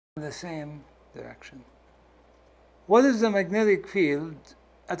in the same direction. What is the magnetic field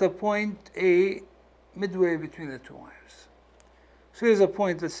at a point A midway between the two wires? So here's a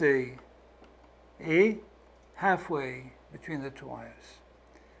point, let's say A, halfway between the two wires.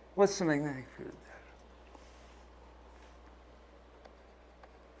 What's the magnetic field there?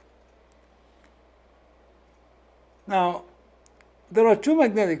 Now, there are two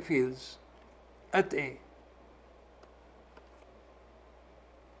magnetic fields at A.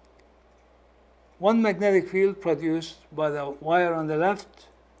 One magnetic field produced by the wire on the left,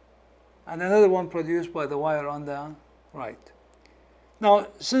 and another one produced by the wire on the right. Now,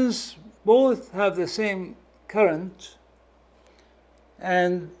 since both have the same current,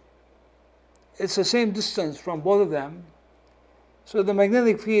 and it's the same distance from both of them, so the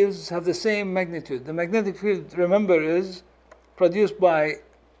magnetic fields have the same magnitude. The magnetic field, remember, is produced by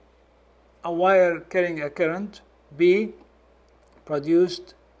a wire carrying a current, B,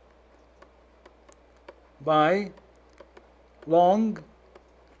 produced by long,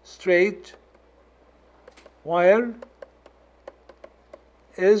 straight wire,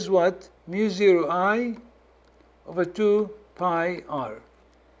 is what? Mu 0 I over 2 pi r.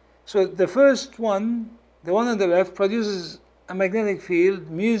 So the first one, the one on the left, produces a magnetic field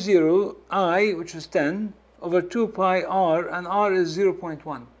mu 0 I, which is 10, over 2 pi r, and r is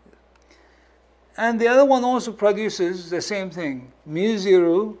 0.1. And the other one also produces the same thing. Mu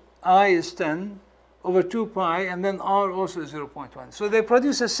 0 I is 10 over 2 pi, and then r also is 0.1. So they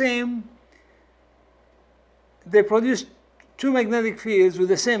produce the same, they produce two magnetic fields with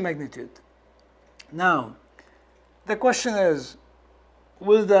the same magnitude. Now, the question is,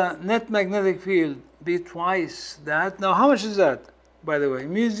 will the net magnetic field be twice that? Now, how much is that, by the way?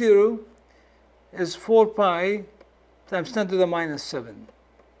 Mu 0 is 4 pi times 10 to the minus 7.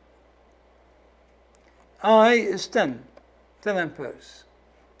 I is 10 amperes.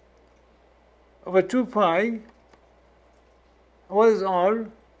 Over 2 pi, what is R?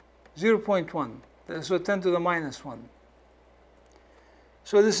 0.1. So 10 to the minus 1.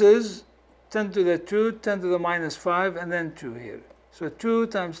 So this is 10 to the 2, 10 to the minus 5, and then 2 here. So 2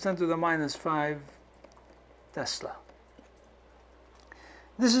 times 10 to the minus 5 Tesla.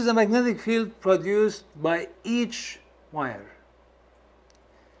 This is the magnetic field produced by each wire.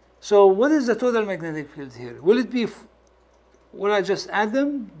 So what is the total magnetic field here? Will it be, will I just add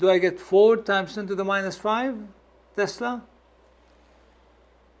them? Do I get 4 times 10 to the minus 5 Tesla?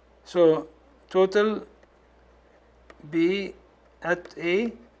 So total B at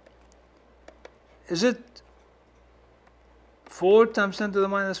A, is it 4 times 10 to the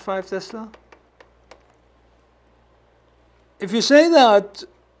minus 5 Tesla? If you say that,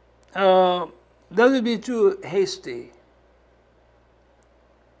 that would be too hasty.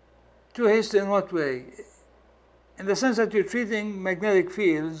 Too hasty in what way? In the sense that you're treating magnetic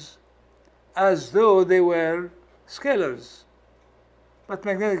fields as though they were scalars. But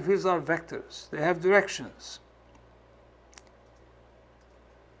magnetic fields are vectors. They have directions.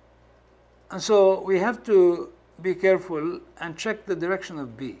 And so we have to be careful and check the direction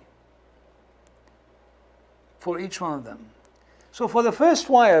of B for each one of them. So for the first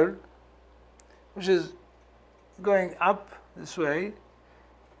wire, which is going up this way,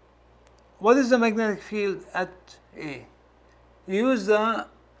 what is the magnetic field at A? Use the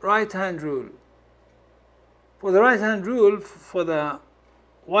right-hand rule. For the right-hand rule, for the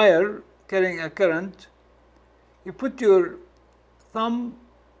wire carrying a current, you put your thumb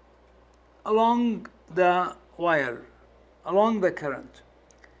along the wire, along the current.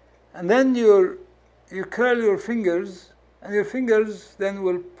 And then you curl your fingers, and your fingers then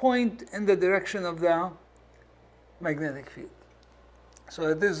will point in the direction of the magnetic field.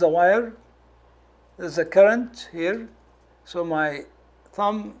 So this is the wire, there's a current here, so my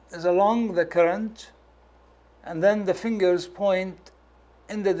thumb is along the current, and then the fingers point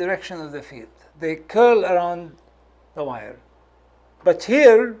in the direction of the field. They curl around the wire. But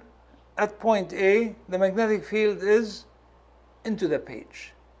here, at point A, the magnetic field is into the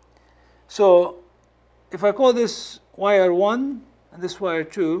page. So if I call this wire 1 and this wire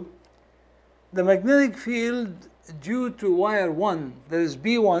 2, the magnetic field due to wire 1, that is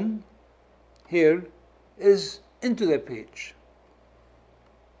B1 here, is into the page.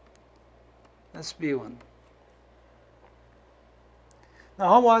 That's B1. Now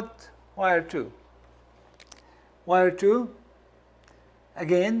how about wire 2? Wire 2,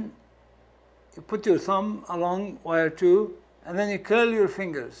 again, you put your thumb along wire 2, and then you curl your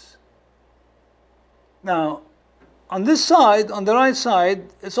fingers. Now, on this side, on the right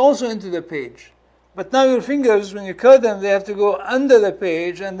side, it's also into the page. But now your fingers, when you curl them, they have to go under the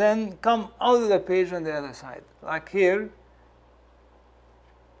page and then come out of the page on the other side. Like here,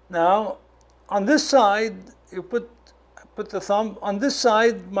 Now, on this side, you put the thumb. On this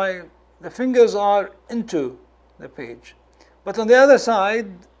side, the fingers are into the page. But on the other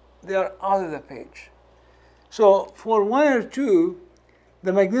side, they are out of the page. So for wire 2,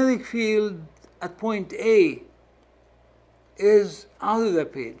 the magnetic field at point A is out of the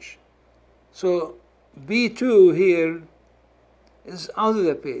page. So B2 here is out of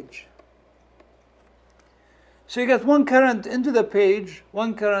the page. So you get one current into the page,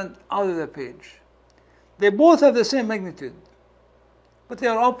 one current out of the page. They both have the same magnitude, but they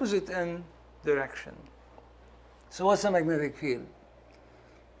are opposite in direction. So what's the magnetic field?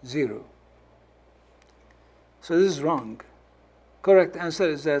 0. So this is wrong. Correct answer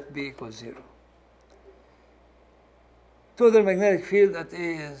is that B equals 0. Total magnetic field at A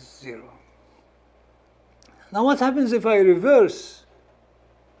is 0. Now what happens if I reverse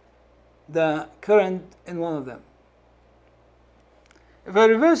the current in one of them? If I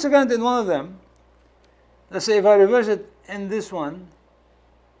reverse the current in one of them, let's say if I reverse it in this one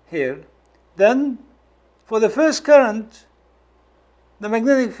here, then for the first current, the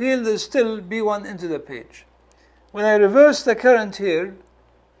magnetic field is still B1 into the page. When I reverse the current here,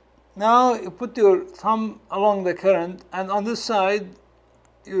 now you put your thumb along the current, and on this side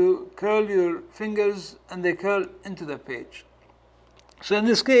you curl your fingers and they curl into the page. So in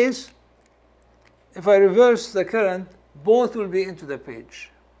this case, if I reverse the current, both will be into the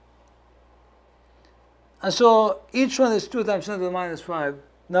page. And so each one is 2 times 10 to the minus 5.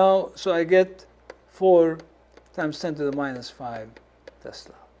 Now, so I get 4 times 10 to the minus 5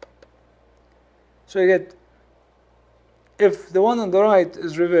 Tesla. So you get, if the one on the right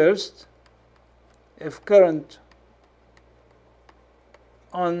is reversed, if current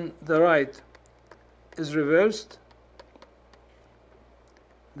on the right is reversed,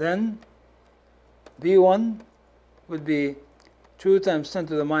 then B1 would be 2 times 10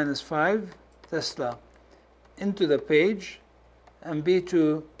 to the minus 5 Tesla into the page, and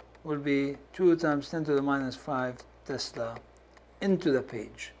B2 will be 2 times 10 to the minus 5 Tesla into the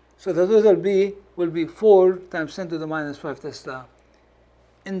page. So the total B will be 4 times 10 to the minus 5 Tesla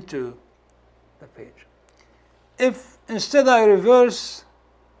into the page. If instead I reverse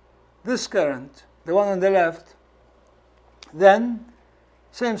this current, the one on the left, then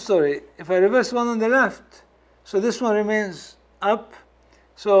same story. If I reverse one on the left, so this one remains up,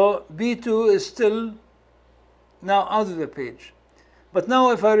 so B2 is still now out of the page. But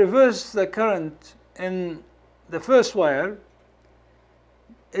now if I reverse the current in the first wire,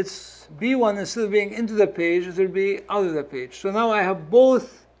 it's B1 instead of being into the page, it will be out of the page. So now I have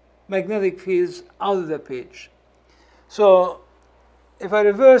both magnetic fields out of the page. So if I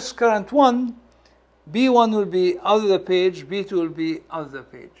reverse current 1, B1 will be out of the page, B2 will be out of the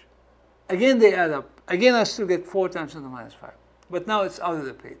page. Again they add up. Again I still get 4 times 10 to the minus 5. But now it's out of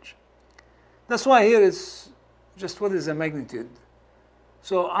the page. That's why here it's just what is the magnitude.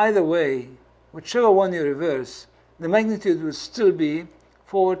 So either way, whichever one you reverse, the magnitude will still be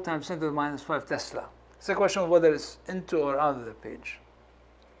 4 times 10 to the minus 5 Tesla. It's a question of whether it's into or out of the page.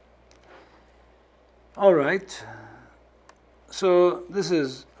 All right. So this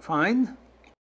is fine.